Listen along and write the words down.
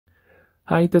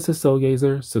Hi, this is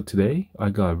Soulgazer. So today I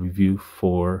got a review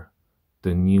for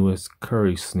the newest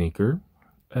Curry sneaker,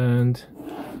 and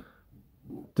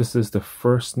this is the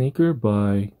first sneaker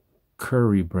by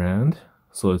Curry brand,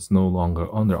 so it's no longer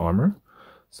Under Armour.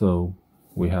 So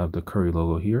we have the Curry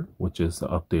logo here, which is the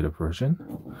updated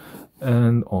version,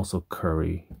 and also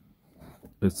Curry.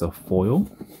 It's a foil.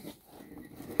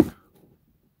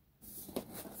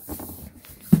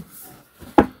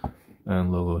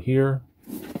 And logo here.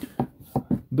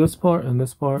 This part and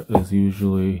this part is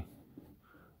usually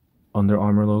Under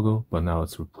Armour logo, but now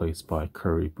it's replaced by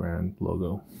Curry brand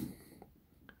logo.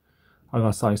 I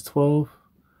got size 12.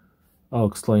 I'll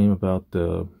explain about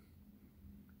the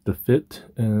fit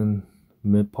in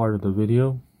mid part of the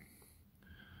video.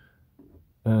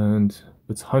 And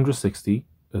it's $160.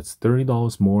 It's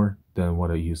 $30 more than what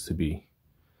it used to be.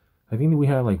 I think we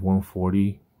had like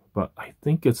 $140, but I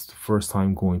think it's the first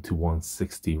time going to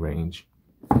 $160 range.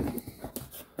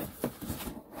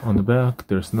 On the back,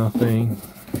 there's nothing.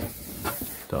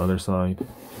 The other side.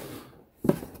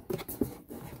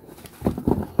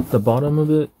 The bottom of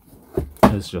it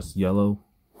is just yellow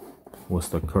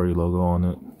with the Curry logo on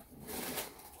it.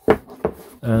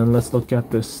 And let's look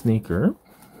at this sneaker.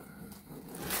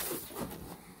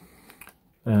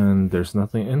 And there's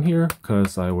nothing in here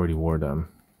because I already wore them.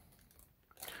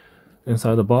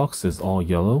 Inside the box is all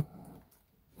yellow.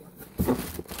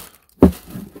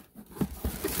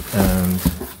 And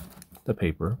the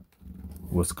paper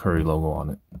with Curry logo on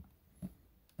it.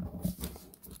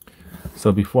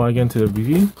 So before I get into the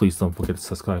review, please don't forget to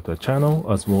subscribe to the channel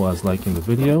as well as liking the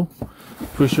video.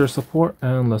 Appreciate your support,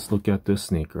 and let's look at this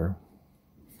sneaker.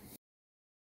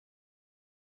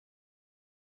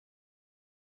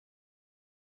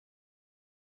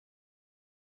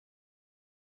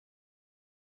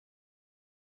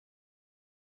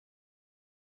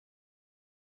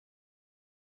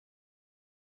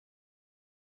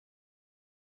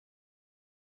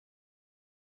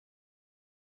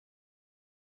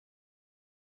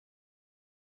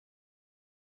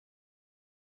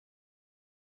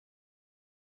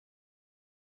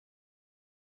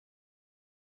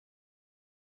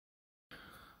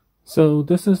 So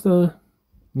this is the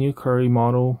new Curry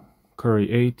model, Curry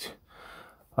 8.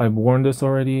 I've worn this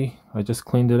already. I just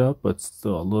cleaned it up, but it's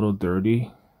still a little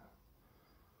dirty.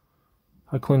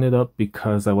 I cleaned it up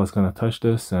because I was going to touch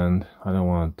this and I don't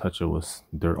want to touch it with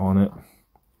dirt on it.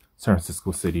 San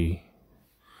Francisco City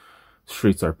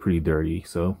streets are pretty dirty,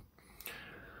 so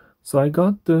I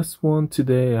got this one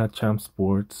today at Champ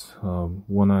Sports.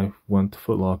 When I went to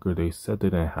Foot Locker, they said they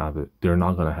didn't have it. They're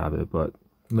not going to have it, but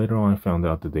later on I found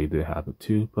out that they did have it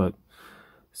too. But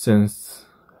since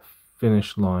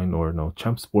Finish Line, or no,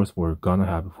 Champ Sports were gonna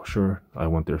have it for sure, I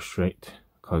went there straight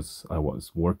because I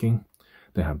was working.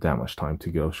 Didn't have that much time to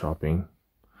go shopping,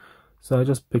 so I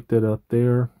just picked it up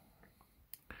there.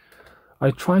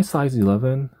 I tried size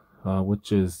 11,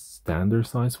 which is standard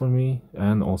size for me,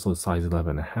 and also size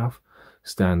 11.5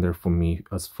 standard for me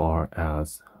as far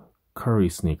as Curry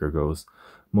sneaker goes.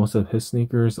 Most of his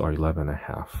sneakers are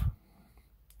 11.5,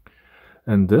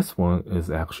 and this one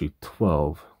is actually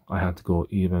 12. I had to go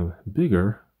even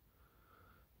bigger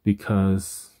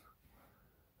because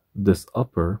this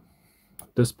part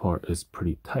is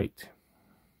pretty tight.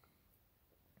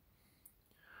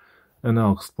 And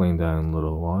I'll explain that in a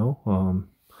little while.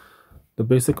 The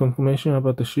basic information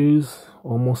about the shoes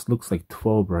almost looks like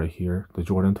 12 right here. The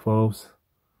Jordan 12s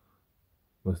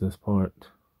was this part,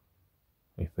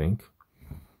 I think.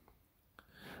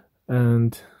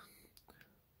 And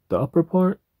the upper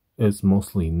part is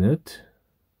mostly knit.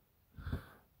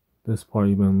 This part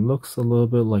even looks a little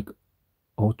bit like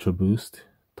Ultra Boost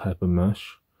type of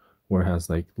mesh, where it has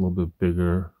like a little bit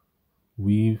bigger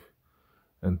weave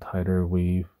and tighter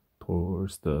weave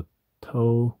towards the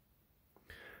toe.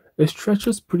 It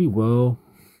stretches pretty well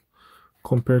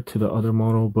compared to the other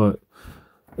model, but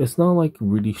it's not like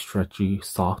really stretchy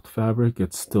soft fabric.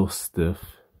 It's still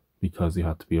stiff because you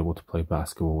have to be able to play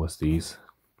basketball with these.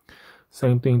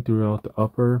 Same thing throughout the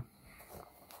upper.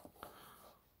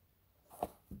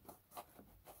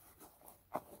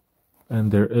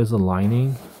 And there is a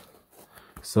lining,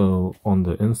 so on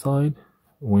the inside,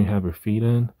 when you have your feet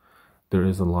in, there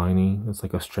is a lining. It's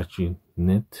like a stretchy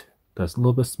knit that's a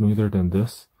little bit smoother than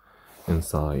this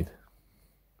inside,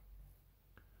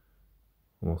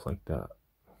 almost like that.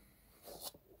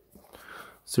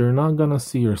 So you're not gonna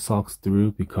see your socks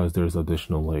through because there's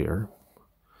additional layer.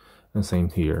 And same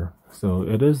here. So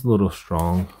it is a little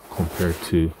strong compared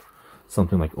to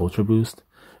something like Ultra Boost.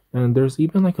 And there's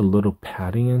even like a little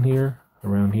padding in here,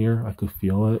 around here. I could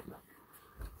feel it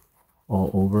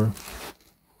all over.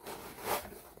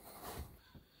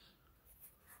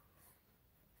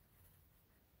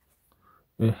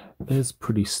 It is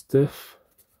pretty stiff.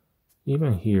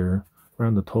 Even here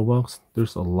around the toe box,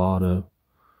 there's a lot of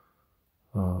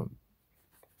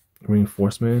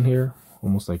reinforcement in here,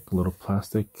 almost like a little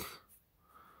plastic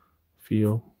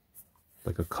feel,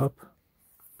 like a cup.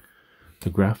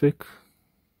 The graphic,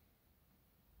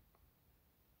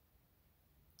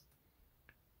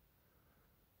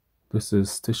 this is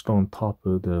stitched on top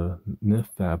of the knit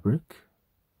fabric.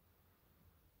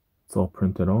 It's all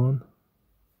printed on.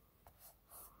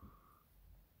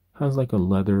 Has like a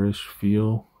leatherish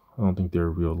feel. I don't think they're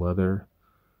real leather,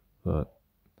 but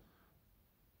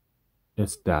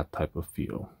it's that type of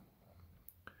feel.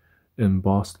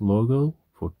 Embossed logo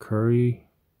for Curry.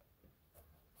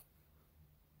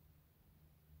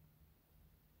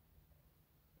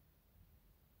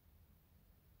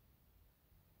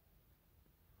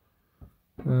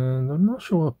 And I'm not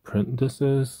sure what print this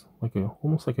is. Like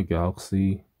almost like a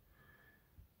galaxy-ish.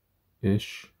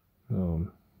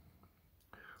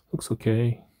 Looks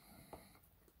okay.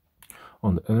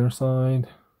 On the inner side,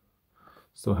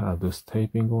 still have this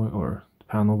taping going, or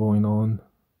panel going on.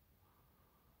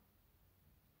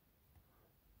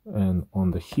 And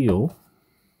on the heel,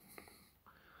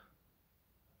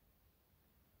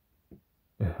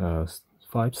 it has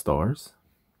 5 stars.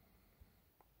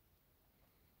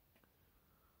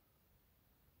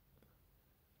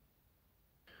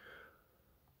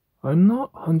 I'm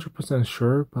not 100%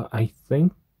 sure, but I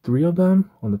think 3 of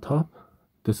them on the top,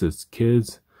 this is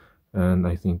kids, and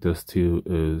I think this 2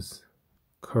 is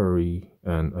Curry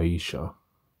and Aisha.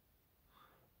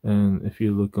 And if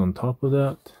you look on top of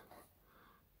that,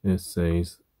 it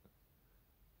says,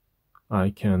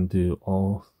 I can do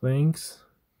all things,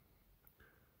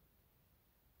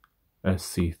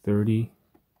 SC30,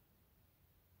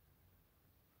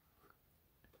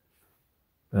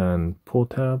 and pull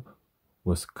tab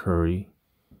was Curry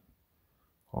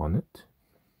on it.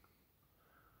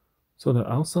 So the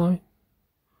outside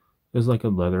is like a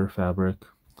leather fabric.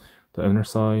 The inner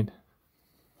side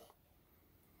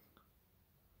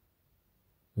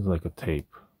is like a tape.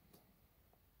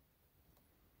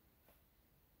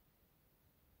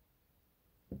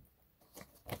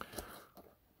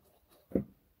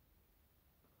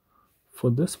 For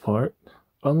this part,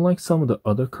 unlike some of the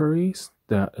other curries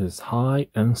that is high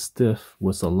and stiff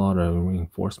with a lot of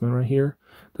reinforcement right here,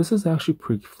 this is actually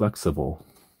pretty flexible.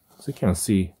 As you can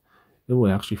see, it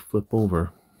will actually flip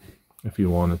over if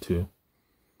you wanted to.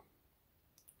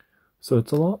 So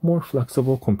it's a lot more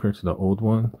flexible compared to the old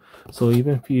one. So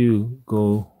even if you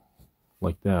go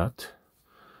like that,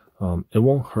 it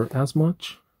won't hurt as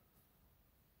much.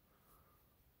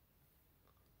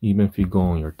 Even if you go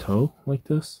on your toe like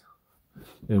this,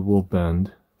 it will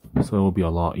bend, so it will be a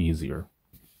lot easier.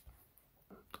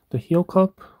 The heel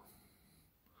cup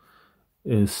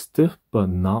is stiff but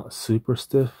not super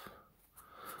stiff,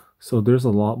 so there's a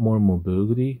lot more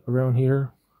mobility around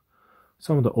here.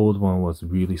 Some of the old one was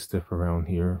really stiff around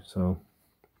here, so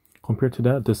compared to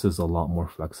that, this is a lot more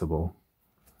flexible.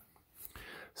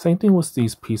 Same thing with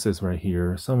these pieces right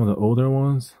here. Some of the older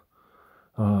ones,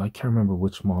 I can't remember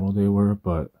which model they were,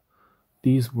 but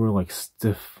these were like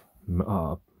stiff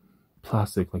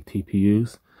plastic, like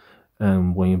TPUs,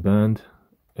 and when you bend,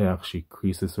 it actually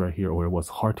creases right here, or it was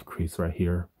hard to crease right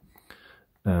here,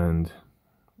 and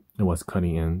it was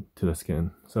cutting into the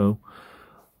skin. So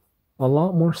a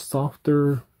lot more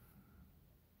softer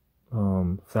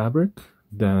fabric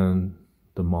than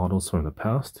the models from the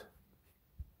past.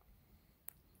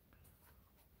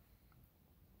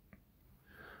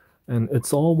 And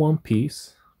it's all one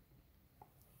piece,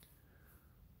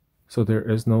 so there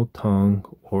is no tongue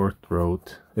or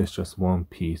throat. It's just one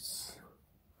piece.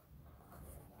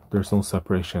 There's no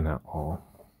separation at all.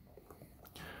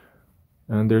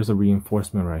 And there's a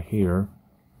reinforcement right here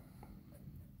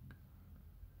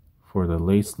for the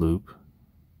lace loop,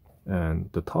 and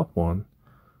the top one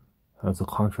has a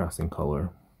contrasting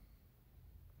color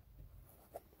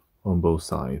on both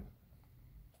sides.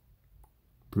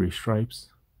 3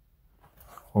 stripes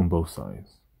on both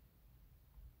sides.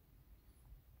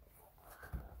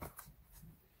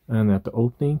 And at the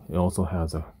opening, it also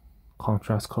has a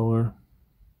contrast color.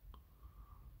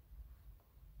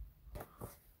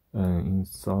 And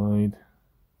inside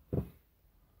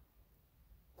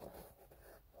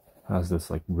has this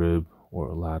like rib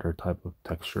or ladder type of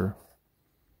texture.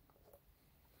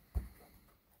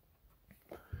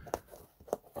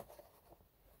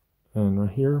 And right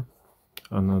here,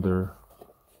 another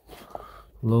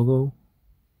logo.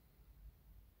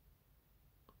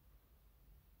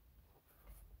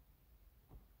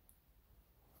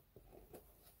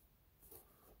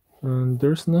 And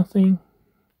there's nothing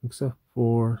except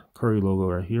for Curry logo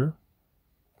right here.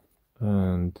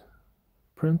 And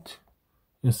print,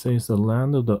 it says the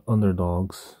land of the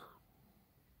underdogs.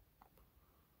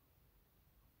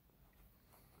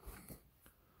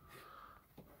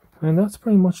 And that's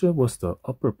pretty much it with the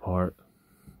upper part.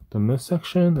 The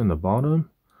midsection and the bottom,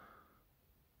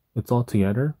 it's all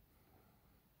together.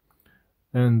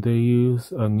 And they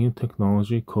use a new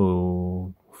technology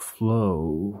called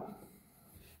Flow.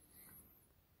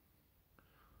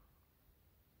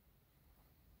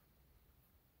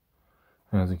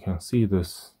 As you can see,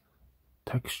 this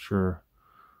texture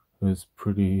is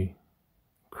pretty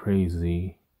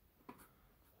crazy.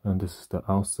 And this is the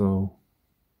outsole.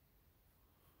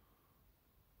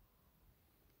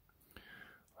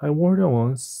 I wore it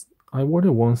once,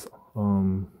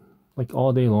 like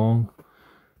all day long.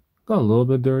 Got a little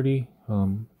bit dirty.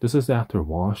 This is after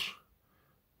wash,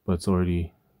 but it's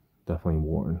already definitely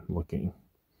worn looking.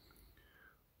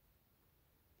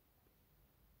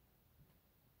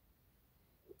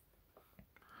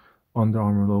 Under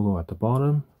Armour logo at the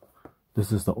bottom.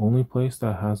 This is the only place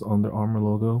that has Under Armour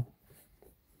logo.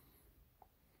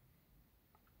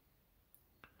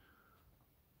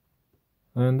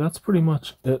 And that's pretty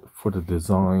much it for the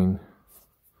design.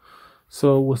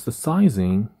 So with the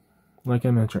sizing, like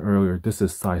I mentioned earlier, this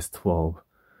is size 12.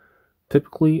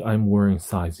 Typically, I'm wearing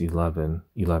size 11,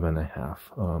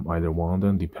 11.5, either one of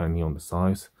them, depending on the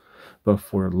size. But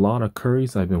for a lot of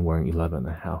curries, I've been wearing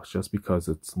 11.5 just because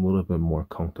it's a little bit more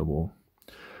comfortable.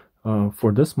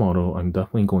 For this model, I'm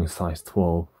definitely going size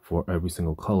 12 for every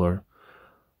single color,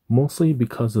 mostly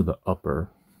because of the upper,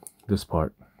 this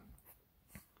part.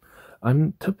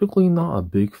 I'm typically not a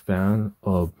big fan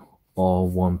of all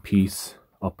one-piece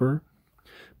upper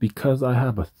because I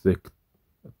have a thick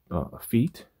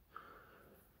feet.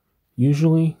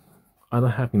 Usually, I don't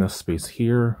have enough space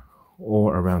here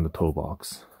or around the toe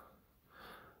box.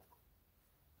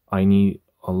 I need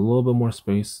a little bit more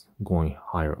space going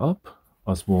higher up,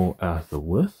 as well as the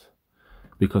width,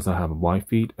 because I have wide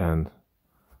feet and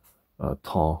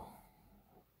tall,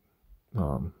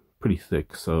 pretty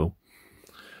thick. So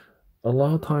a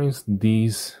lot of times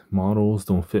these models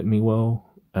don't fit me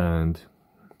well, and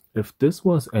if this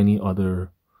was any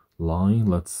other line,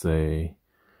 let's say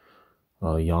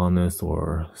Giannis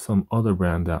or some other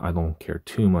brand that I don't care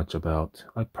too much about,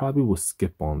 I probably would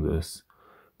skip on this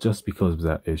just because of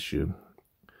that issue.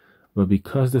 But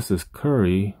because this is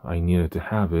Curry, I needed to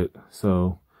have it,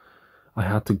 so I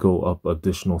had to go up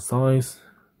additional size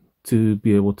to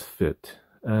be able to fit.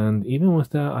 And even with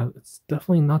that, it's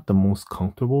definitely not the most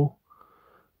comfortable,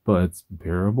 but it's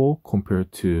bearable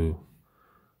compared to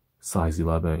size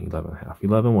 11, 11.5.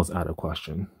 11 was out of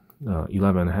question.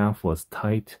 11.5 was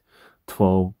tight.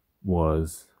 12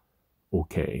 was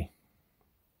okay.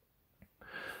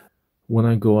 When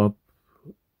I go up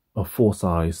a full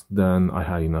size, then I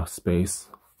had enough space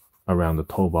around the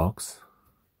toe box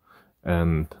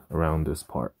and around this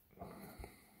part.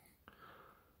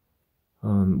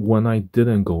 When I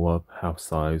didn't go up half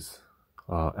size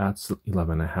at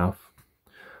 11.5,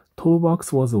 toe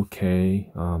box was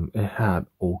okay. It had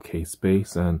okay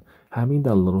space, and having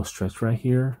that little stretch right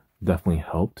here definitely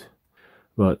helped.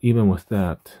 But even with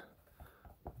that,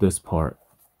 this part,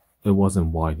 it wasn't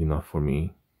wide enough for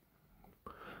me.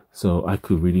 So I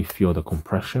could really feel the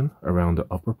compression around the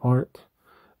upper part,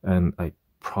 and I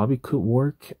probably could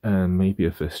work, and maybe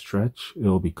if it stretch,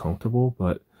 it'll be comfortable,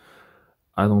 but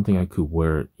I don't think I could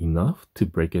wear enough to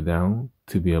break it down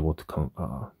to be able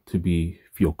to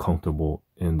feel comfortable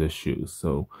in this shoes.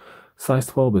 So size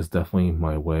 12 is definitely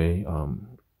my way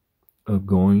of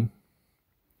going.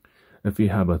 If you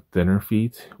have a thinner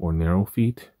feet or narrow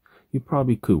feet, you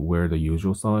probably could wear the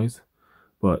usual size,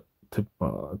 but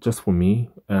just for me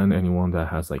and anyone that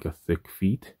has like a thick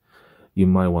feet, you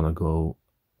might want to go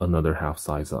another half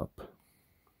size up.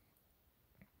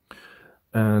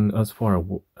 And as far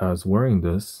as wearing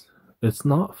this, it's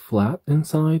not flat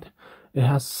inside. It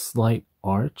has slight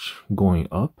arch going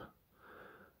up,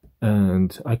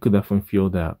 and I could definitely feel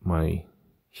that my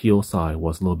heel side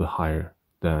was a little bit higher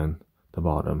than the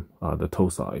bottom, the toe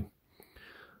side.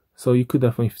 So you could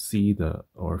definitely see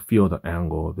or feel the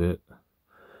angle of it.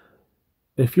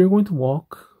 If you're going to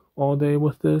walk all day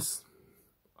with this,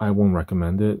 I won't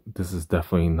recommend it. This is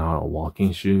definitely not a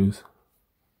walking shoes.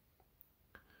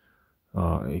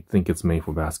 I think it's made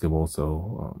for basketball,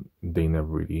 so they never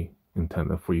really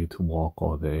intended for you to walk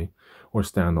all day or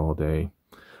stand all day.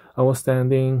 I was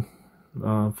standing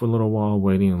for a little while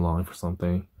waiting in line for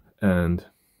something, and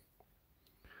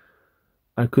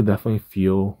I could definitely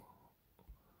feel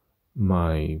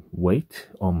my weight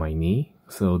on my knee,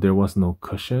 so there was no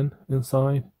cushion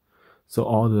inside, so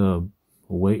all the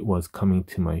weight was coming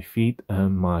to my feet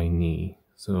and my knee.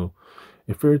 So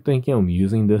if you're thinking of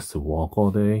using this to walk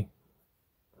all day,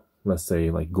 let's say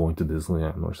like going to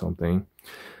Disneyland or something,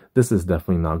 this is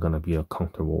definitely not going to be a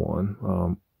comfortable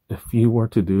one. If you were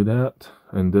to do that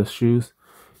in this shoes,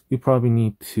 you probably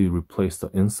need to replace the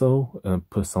insole and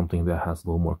put something that has a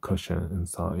little more cushion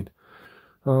inside.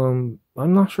 I'm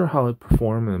not sure how it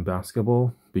performed in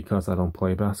basketball because I don't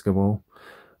play basketball,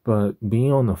 but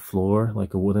being on the floor,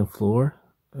 like a wooden floor,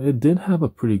 it did have a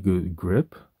pretty good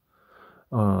grip.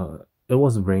 It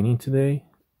was raining today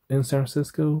in San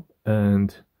Francisco,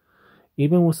 and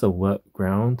even with the wet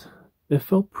ground, it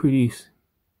felt pretty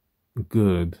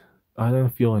good. I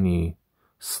didn't feel any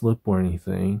slip or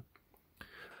anything.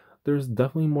 There's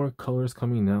definitely more colors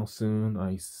coming out soon.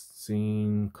 I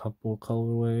seen a couple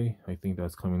colorway. I think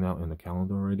that's coming out in the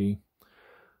calendar already.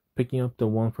 Picking up the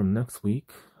one from next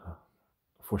week,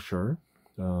 for sure.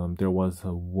 There was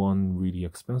one really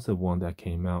expensive one that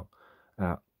came out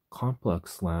at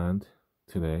Complex Land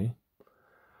today.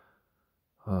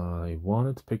 I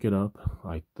wanted to pick it up.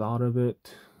 I thought of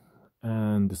it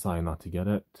and decided not to get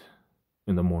it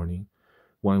in the morning.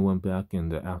 When I went back in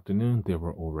the afternoon, they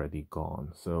were already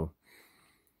gone. So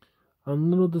I'm a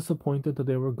little disappointed that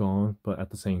they were gone, but at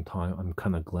the same time, I'm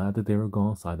kind of glad that they were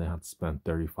gone, so I didn't have to spend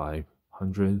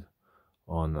 $3,500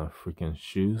 on freaking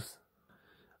shoes.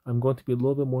 I'm going to be a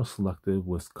little bit more selective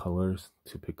with colors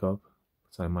to pick up,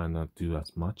 so I might not do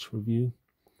as much review.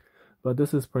 But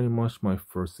this is pretty much my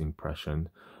first impression.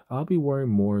 I'll be wearing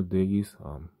more of these.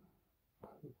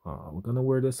 We're gonna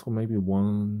wear this for maybe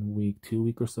 1 week, 2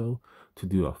 weeks or so to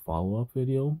do a follow-up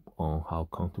video on how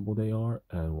comfortable they are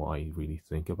and what I really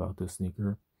think about this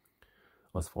sneaker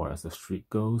as far as the street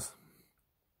goes.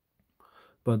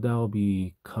 But that'll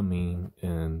be coming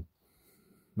in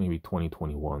maybe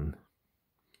 2021.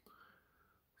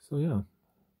 So yeah,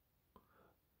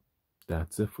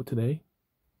 that's it for today.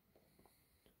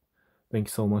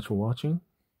 Thanks so much for watching.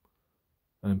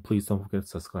 And please don't forget to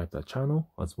subscribe to the channel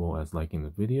as well as liking the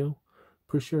video.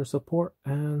 Appreciate your support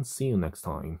and see you next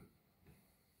time.